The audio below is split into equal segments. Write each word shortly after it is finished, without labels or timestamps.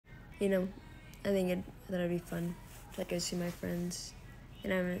you know, I think that'd be fun to go see my friends.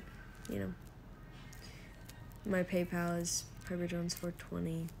 And I'm, you know, my PayPal is Pyper Jones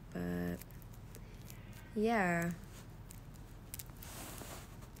 420, but yeah.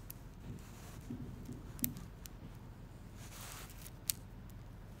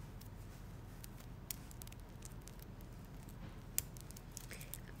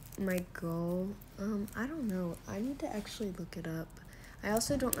 My goal, I don't know. I need to actually look it up. I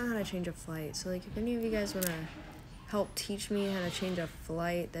also don't know how to change a flight. So, like, if any of you guys want to help teach me how to change a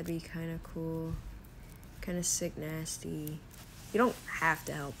flight, that'd be kind of cool. Kind of sick, nasty. You don't have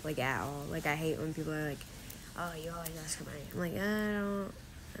to help, like, at all. Like, I hate when people are like, oh, you always ask for money. I'm like, I don't.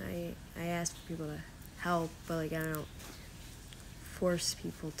 I ask for people to help, but, like, I don't force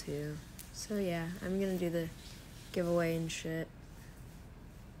people to. So, yeah, I'm going to do the giveaway and shit.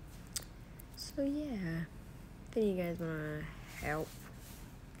 So, yeah, if any of you guys want to help.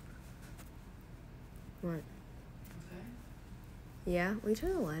 What? Okay. Yeah? We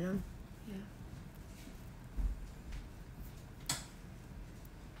turn the light on? Yeah.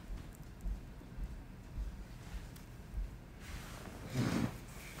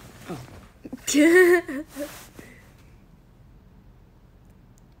 Oh.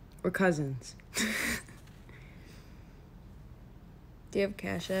 We're cousins. Do you have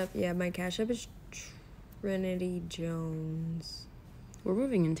Cash App? Yeah, my Cash App is Trinity Jones. We're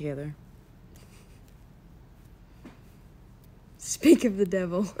moving in together. Speak of the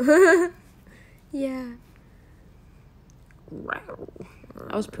devil. Yeah.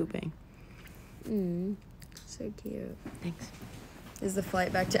 I was pooping. So cute. Thanks. Is the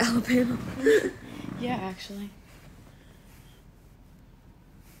flight back to Alabama? Yeah, actually.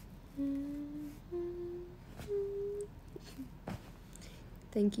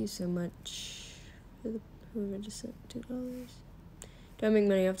 Thank you so much for whoever just sent $2. Do I make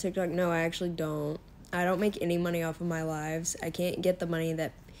money off TikTok? No, I actually don't. I don't make any money off of my lives. I can't get the money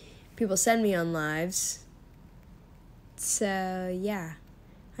that people send me on lives. So, yeah.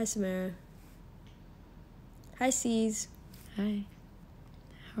 Hi, Samara. Hi, C's. Hi.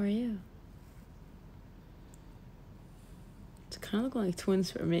 How are you? It's kind of looking like twins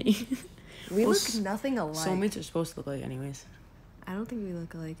for me. We Well, look nothing alike. Soulmates are supposed to look like anyways. I don't think we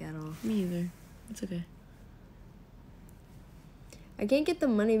look alike at all. Me either. It's okay. I can't get the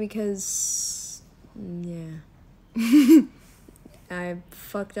money because, yeah. I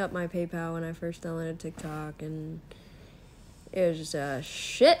fucked up my PayPal when I first downloaded TikTok, and it was just a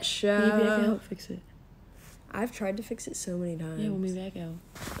shit show. Maybe I can help fix it. I've tried to fix it so many times. Yeah, well, maybe I can.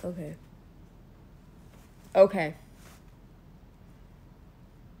 Okay. Okay.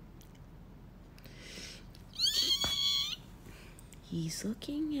 He's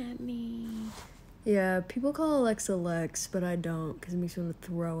looking at me. Yeah, people call Alexa Lex, but I don't, because it makes me want to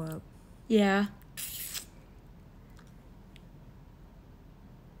throw up. Yeah.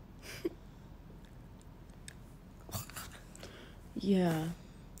 Yeah.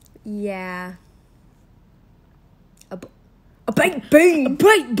 Yeah. A baked bean! A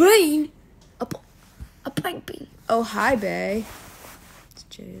baked bean! A baked bean! Oh, hi, Bae. It's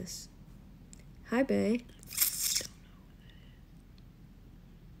Jayus. Hi, Bae.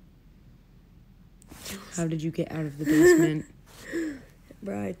 How did you get out of the basement?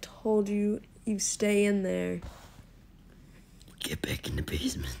 Bro, I told you, you stay in there. Get back in the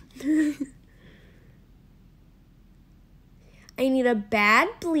basement. I need a bad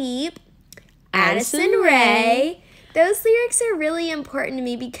bleep. Addison Addison Rae. Rae. Those lyrics are really important to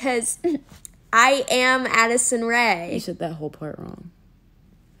me because I am Addison You Rae. said that whole part wrong.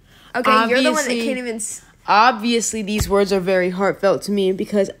 Okay, you're the one that Obviously- can't even... Obviously, these words are very heartfelt to me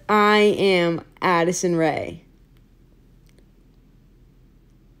because I am Addison Rae.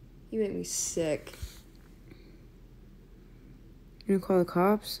 You make me sick. You gonna call the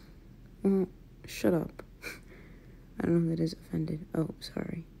cops? Shut up. I don't know who that is offended. Oh,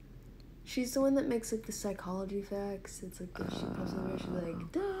 sorry. She's the one that makes, like, the psychology facts. It's like, if she posts on there, she's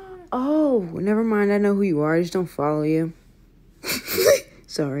like, duh. Oh, never mind. I know who you are. I just don't follow you.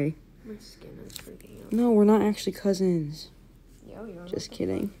 Sorry. My skin is freaking out. No, we're not actually cousins. Yo, you're Just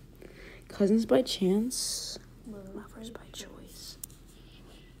kidding. Cousins by chance, lovers by choice.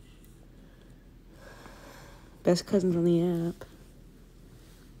 Best cousins on the app.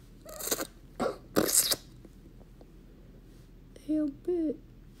 Hell, bit.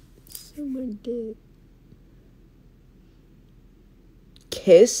 So my dick.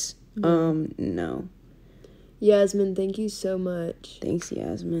 Kiss? No. Yasmin, thank you so much. Thanks,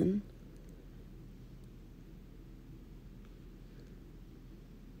 Yasmin.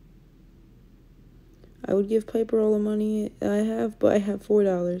 I would give Piper all the money I have, but I have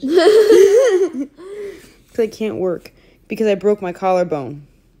 $4. Because I can't work. Because I broke my collarbone.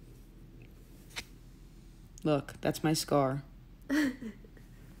 Look, that's my scar. Hi,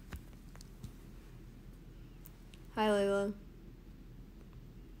 Layla.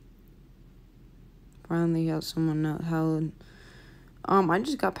 Finally got someone out howling. I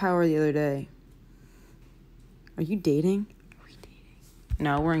just got power the other day. Are you dating? Are we dating?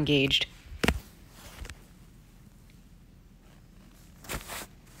 No, we're engaged.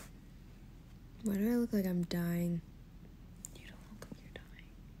 Why do I look like I'm dying? You don't look like you're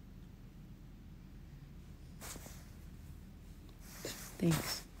dying.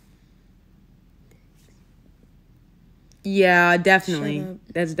 Thanks. Yeah, definitely. Shut up.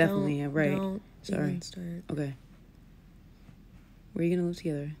 That's definitely Don't, it, right. Don't Sorry. even start. Okay. Where are you gonna live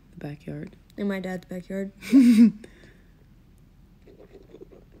together? The backyard? In my dad's backyard.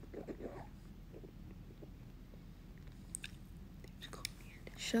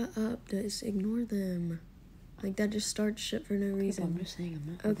 Shut up. Just ignore them. Like, that just starts shit for no reason. I'm just saying I'm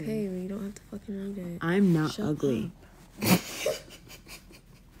not Okay, well, you don't have to fucking read it. I'm not Shut ugly.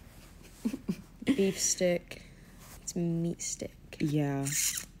 Beef stick. It's meat stick. Yeah.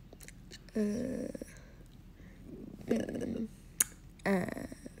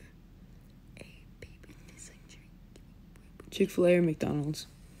 Chick-fil-A or McDonald's?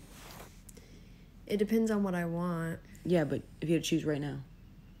 It depends on what I want. Yeah, but if you had to choose right now.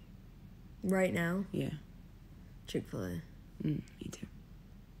 Right now, Yeah. Chick-fil-A. Me too.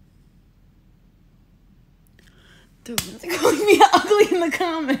 Dude, they're calling me ugly in the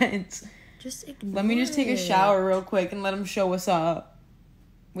comments. Just ignore Let me just take a it. shower real quick and let them show what's up.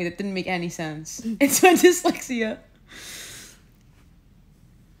 Wait, that didn't make any sense. It's my dyslexia.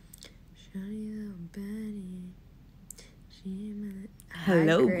 Shawty little Betty. She might...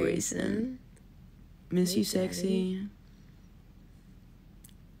 Hello, Hi, Grayson. Miss Hey, you, sexy. Daddy.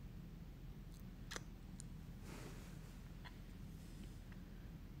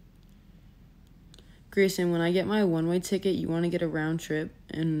 Grayson, when I get my one-way ticket, you want to get a round trip,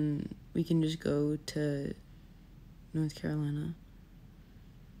 and we can just go to North Carolina.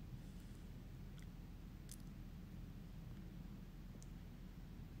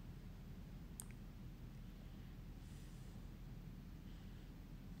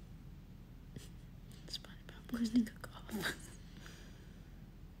 SpongeBob goes to cook off.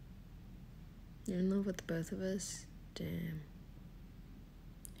 You're in love with both of us? Damn.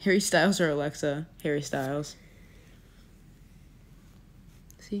 Harry Styles or Alexa? Harry Styles.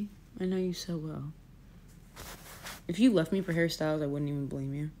 See? I know you so well. If you left me for Harry Styles, I wouldn't even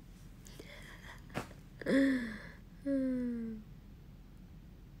blame you.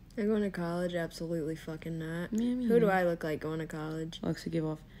 You're going to college? Absolutely fucking not. Yeah, Who do I look like going to college? Alexa, give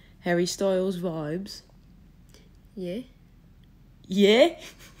off Harry Styles vibes. Yeah? Yeah?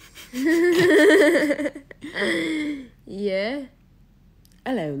 Yeah?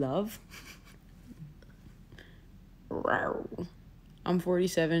 Hello, love. Wow. I'm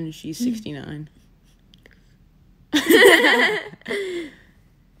 47, she's 69.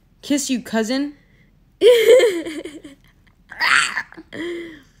 Kiss you, cousin.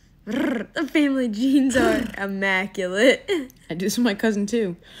 The family genes are immaculate. I do this with my cousin,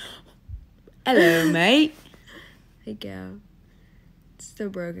 too. Hello, mate. Hey, Gal. It's the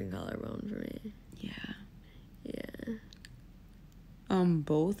broken collarbone for me. Yeah. Yeah.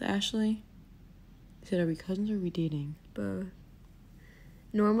 Both, Ashley? I said, are we cousins or are we dating? Both.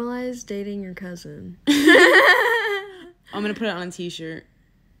 Normalize dating your cousin. I'm gonna put it on a t-shirt.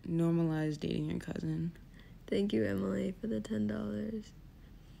 Normalize dating your cousin. Thank you, Emily, for the $10.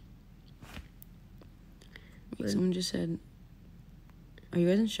 Wait, someone just said, are you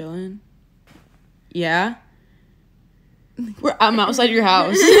guys in Shellen? Yeah? I'm outside your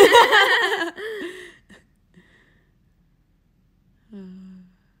house.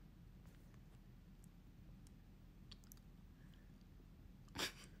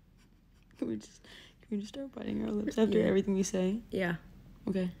 Can we just start biting our lips after everything we say? Yeah.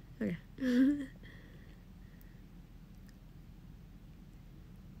 Okay. Okay.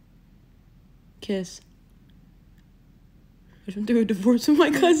 Kiss. I just went through a divorce with my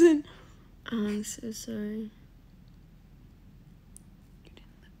cousin. Oh, I'm so sorry. You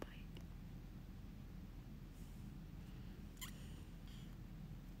didn't lip bite.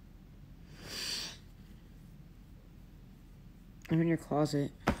 I'm in your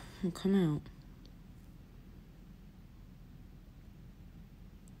closet. Oh, come out.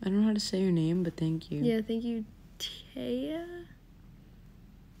 I don't know how to say your name, but thank you. Yeah, thank you, Taya.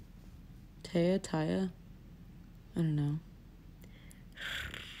 Taya? I don't know.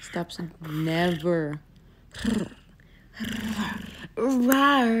 Stop saying never.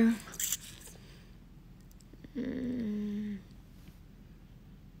 Rawr.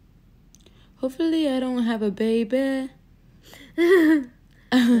 Hopefully I don't have a baby. I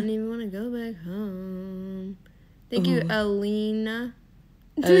don't even want to go back home. Thank you, Alina.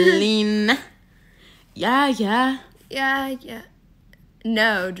 Alina. Yeah. Yeah.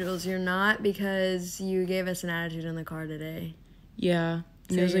 No, Jules, you're not, because you gave us an attitude in the car today. Yeah.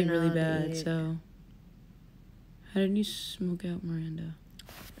 And So it was like you're really not bad, the- so. How did you smoke out Miranda?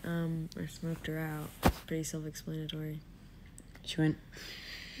 I smoked her out. It's pretty self-explanatory. She went,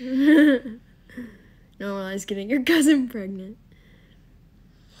 Normalize getting your cousin pregnant.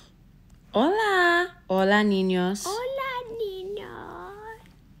 Hola. Hola, niños. Hola, niño.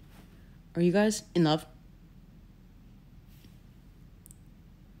 Are you guys in love?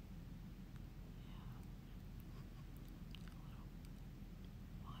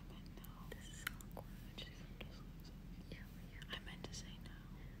 I meant to say no.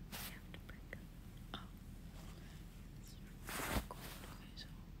 Oh. Okay, so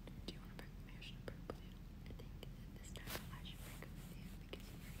do you want to break with me or should I break with you? I think this time I should break up with you because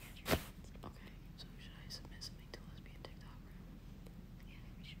you already had your chance. Okay, so should I submit something to lesbian TikTok? Yeah,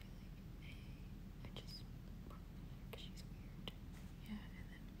 we should be like, hey, I just broke with her because she's weird. Yeah, and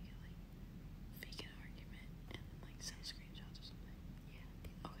then we can like fake an argument and then like send screenshots or something. Yeah.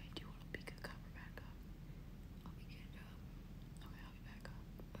 Okay, do you want to be good cop or bad cop? I'll be good up. Okay, I'll be bad cop.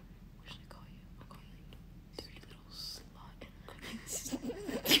 What should I call you? I'll call you like dirty little slut.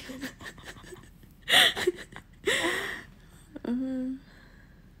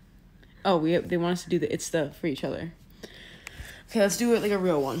 Oh, they want us to do it's the for each other. Okay, let's do it like a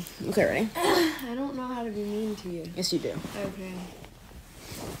real one. Okay, ready? I don't know how to be mean to you. Yes, you do. Okay.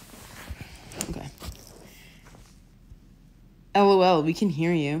 Okay. LOL, we can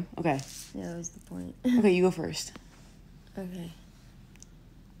hear you. Okay. Yeah, that was the point. Okay, you go first. Okay.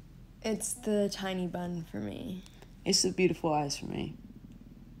 It's the tiny bun for me. It's the beautiful eyes for me.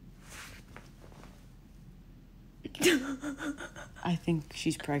 I think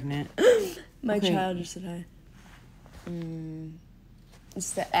she's pregnant. My Okay. child just said hi.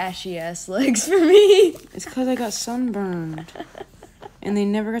 It's the ashy ass legs for me. It's because I got sunburned. And they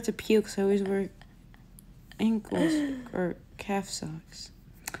never got to peel because I always wear ankles or calf socks.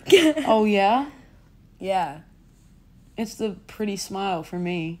 Oh, yeah? Yeah. It's the pretty smile for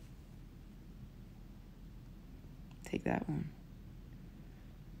me. Take that one.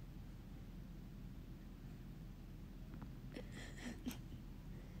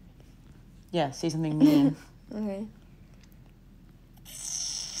 Yeah, say something mean. Okay.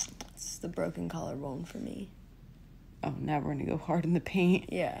 It's the broken collarbone for me. Oh, now we're gonna go hard in the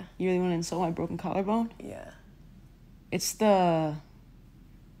paint. Yeah. You really want to insult my broken collarbone? Yeah. It's the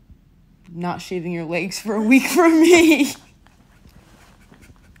not shaving your legs for a week for me.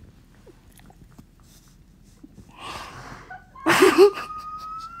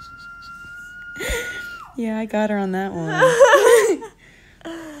 Yeah, I got her on that one.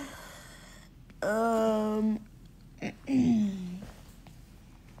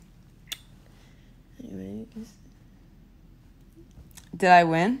 Anyways. Did I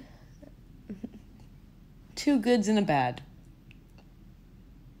win? 2 goods and a bad.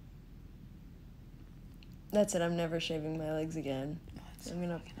 That's it. I'm never shaving my legs again. I'm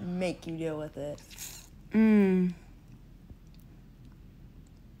gonna make you deal with it.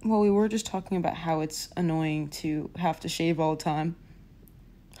 Well, we were just talking about how it's annoying to have to shave all the time.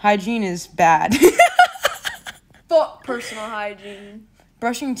 Hygiene is bad. Fuck personal hygiene.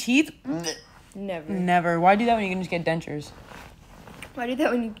 Brushing teeth? Never. Never. Why do that when you can just get dentures? Why do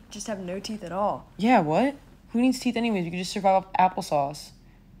that when you just have no teeth at all? Yeah, what? Who needs teeth anyways? You could just survive off applesauce.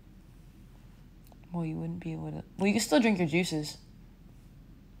 Well, you wouldn't be able to... Well, you can still drink your juices.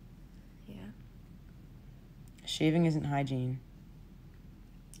 Yeah. Shaving isn't hygiene.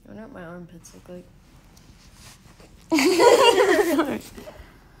 I wonder what my armpits look like.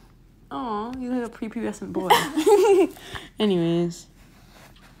 Aw, you look like a prepubescent boy. Anyways.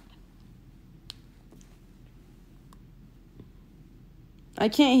 I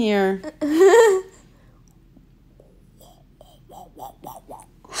can't hear.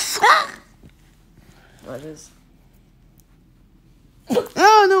 What is?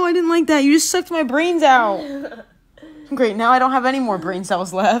 Oh, no, I didn't like that. You just sucked my brains out. Great, now I don't have any more brain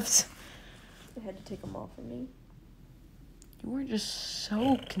cells left. I had to take them off of me. You were just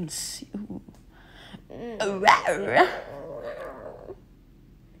so concealed.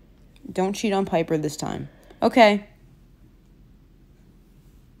 Don't cheat on Pyper this time. Okay.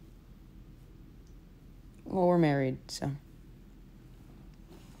 Well, we're married, so.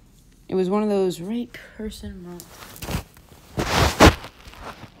 It was one of those right person wrong.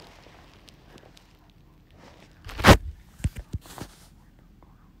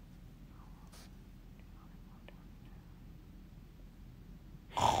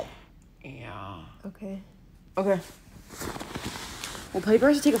 Yeah. Okay. Okay. Well, Piper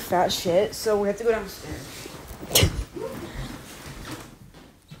has to take a fat shit, so we have to go downstairs.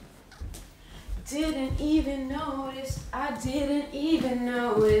 Didn't even notice. I didn't even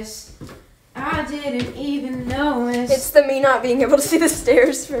notice. I didn't even notice. It's the me not being able to see the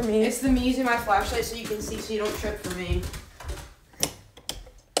stairs for me. It's the me using my flashlight so you can see, so you don't trip for me.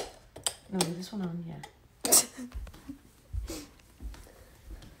 No, leave this one on, yeah.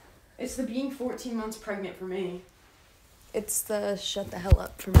 It's the being 14 months pregnant for me. It's the shut the hell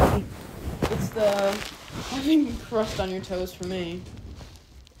up for me. It's the having crust on your toes for me.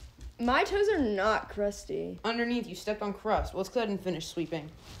 My toes are not crusty. Underneath, you stepped on crust. Well, let's go ahead and finish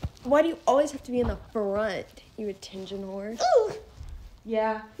sweeping. Why do you always have to be in the front, you attention whore?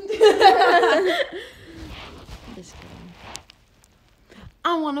 Yeah. Just kidding.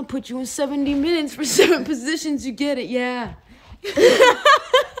 I want to put you in 70 minutes for 7 positions. You get it, yeah.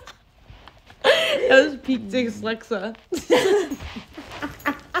 That was peak dyslexia.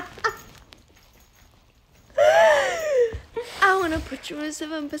 I wanna put you in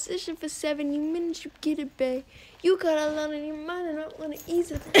 7 position for 70 minutes. You get it, babe. You got a lot on your mind, and I wanna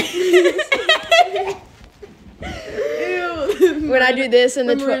ease it. Ew. When I do this and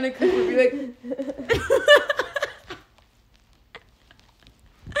the Miranda Cooper would be like.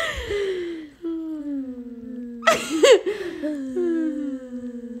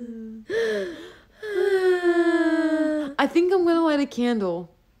 I think I'm gonna light a candle.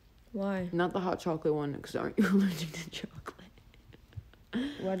 Why? Not the hot chocolate one, because aren't you allergic to chocolate?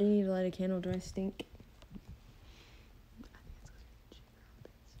 Why do you need to light a candle? Do I stink?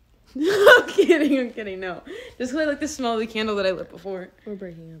 I'm kidding, no. Just 'cause I like the smell of the candle that I lit before. We're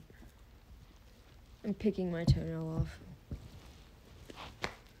breaking up. I'm picking my toenail off.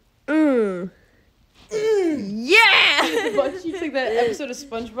 Yeah! Butt cheeks like that episode of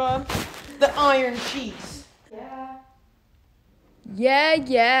SpongeBob. The iron cheeks. Yeah. Yeah,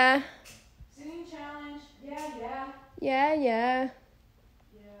 yeah. Singing challenge. Yeah, yeah. Yeah, yeah.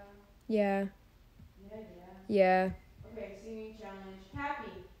 Yeah. Yeah. Yeah, yeah. Yeah. Okay, singing challenge.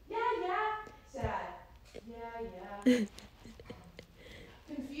 Happy. Yeah, yeah. Sad. Yeah, yeah.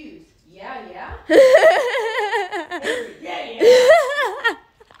 Confused. Yeah, yeah. Yeah, yeah.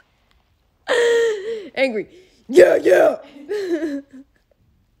 Angry. Yeah, yeah.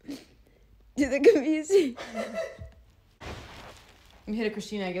 Do the confusing. You hit a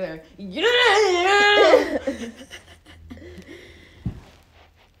Christina Aguilera. Yeah.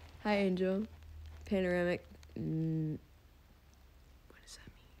 Hi, Angel. Panoramic. What does that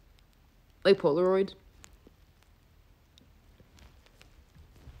mean? Like Polaroids?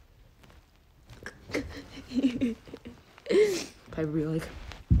 Piper be like.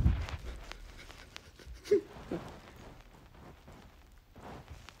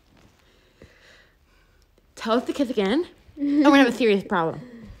 Tell us the kiss again. I'm gonna have a serious problem.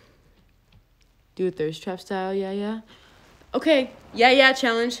 Do a thirst trap style, yeah, yeah. Okay, yeah, yeah,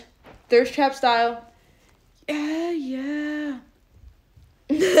 challenge. Thirst trap style. Yeah, yeah.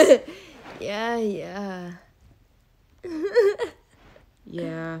 Yeah, yeah.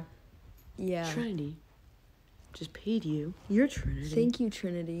 Yeah. Yeah. Trinity just paid you. You're Trinity. Thank you,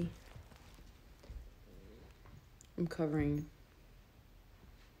 Trinity. I'm covering.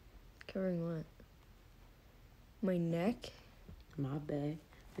 Covering what? My neck? My bad.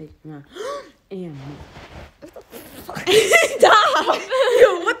 My and Stop!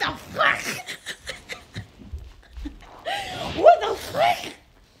 yo, what the fuck? What the fuck?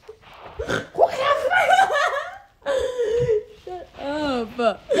 What the fuck? Shut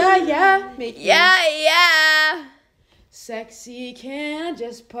up. Yeah, yeah. Make Yeah, yeah. Sexy, can I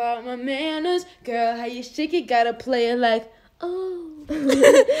just part my manners? Girl, how you shake it, gotta play it like, oh.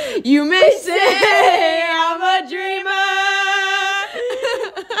 You may say I'm a dreamer.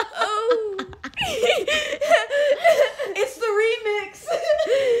 Oh. It's the remix.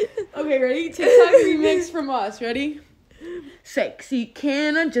 Okay, ready? TikTok remix from us. Ready? Sexy,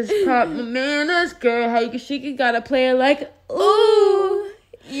 can I just pop my manners? Girl, how you shake it, gotta play it like, ooh.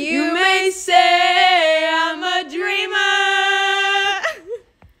 You may say I'm a dreamer.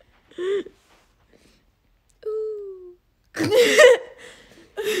 Ooh.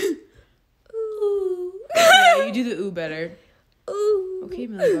 Ooh. Yeah, you do the ooh better. Ooh. Okay,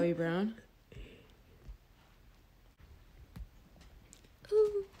 Millie Bobby Brown.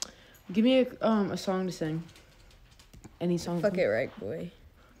 Ooh. Give me a song to sing. Any song. Fuck it right, boy.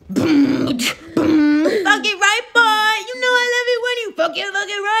 Fuck it right, boy. You know I love it when you fuck it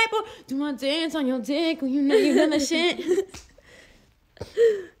right, boy. Do my dance on your dick when you know you done the shit.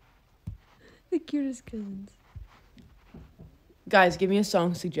 The cutest cousins. Guys, give me a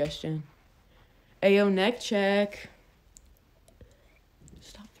song suggestion. Ayo, neck check.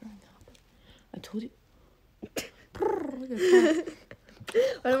 Stop throwing up. I told you.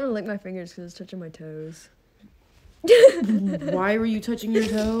 I don't want to lick my fingers because it's touching my toes. Why were you touching your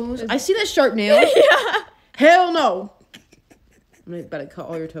toes? I see that sharp nail. Yeah. Hell no. I'm about to cut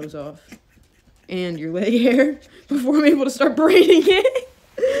all your toes off. And your leg hair before I'm able to start braiding it.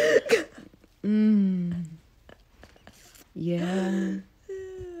 Yeah.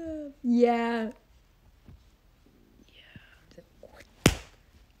 Yeah.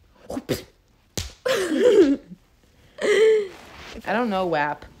 I don't know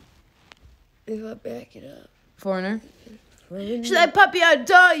WAP. If I back it up. Foreigner. She's like, puppy, I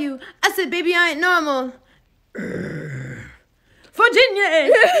adore you. I said, baby, I ain't normal.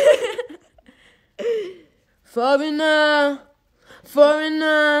 Virginia. Foreigner.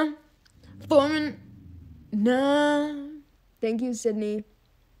 Thank you, Sydney.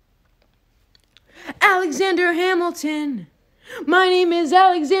 Alexander Hamilton. My name is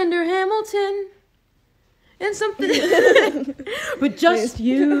Alexander Hamilton. And something. But just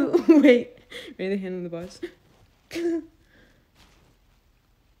you. Wait. Ready the hand on the bus?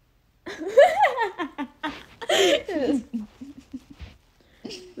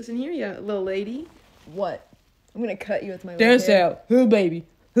 Listen here, you little lady. What? I'm gonna cut you with my Dance hair. out. Who baby?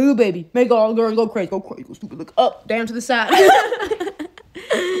 Make all the girls go crazy. Go stupid. Look up, down to the side.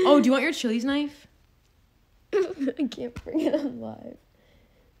 Oh, do you want your Chili's knife? I can't bring it on live.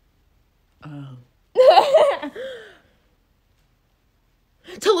 Oh.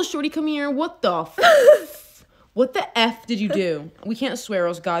 Tell us, shorty, come here. What the what the F did you do? We can't swear, or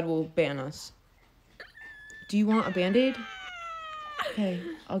else God will ban us. Do you want a Band-Aid? Okay,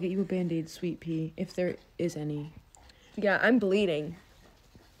 I'll get you a Band-Aid, sweet pea, if there is any. Yeah, I'm bleeding.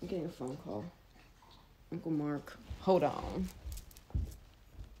 I'm getting a phone call. Uncle Mark. Hold on.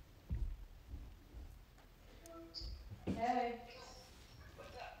 Hey.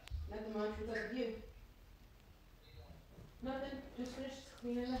 Nothing much. What's up with you? Nothing. Just finished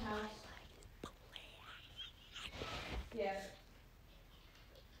cleaning the house. Yeah.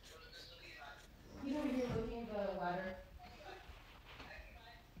 He's over here looking at the ladder.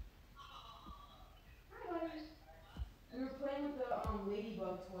 Hi, buddy. We were playing with the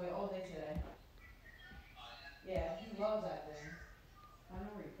ladybug toy all day today. Yeah, he loves that thing. I don't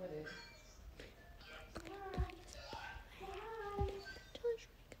know where you put it.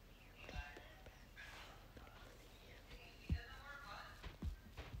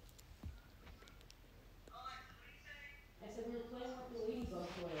 I said we were playing with the ladybug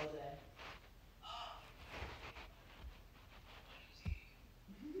toy all day.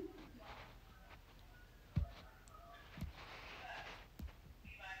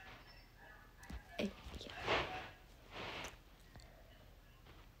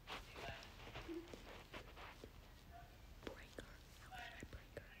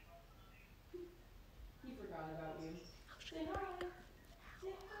 He forgot about you. Say hi.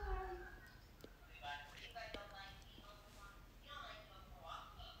 Say hi.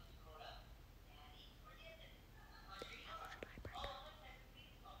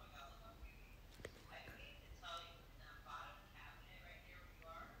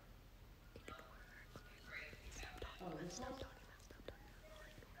 Oh, this one?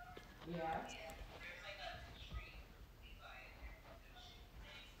 Yeah.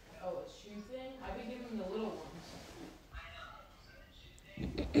 Oh, a shoe thing? I've been giving him the little ones.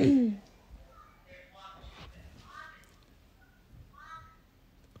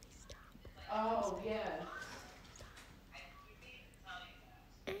 Oh, yeah.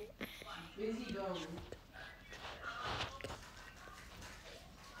 Busy bone.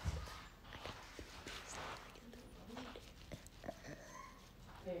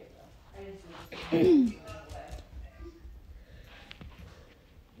 There you go. I just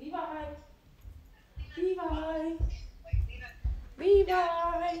need to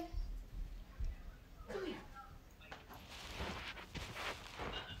Levi! Come here.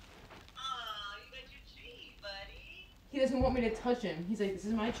 He doesn't want me to touch him. He's like, this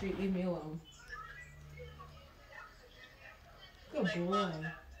is my treat, leave me alone. Good boy.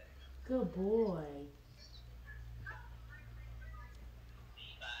 Good boy.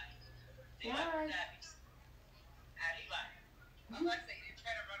 Bye.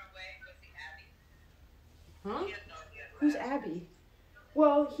 Huh? Who's Abby?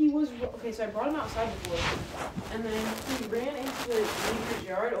 Well, he was okay. So I brought him outside before, and then he ran into the neighbor's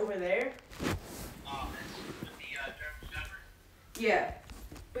yard over there. Yeah,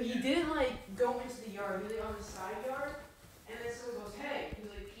 but he didn't like go into the yard. He was like on the side yard, and then someone goes, "Hey!" He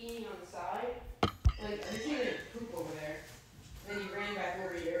was like peeing on the side, like I think he didn't poop over there. And then he ran back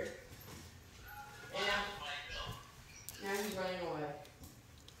over here, and now he's running away.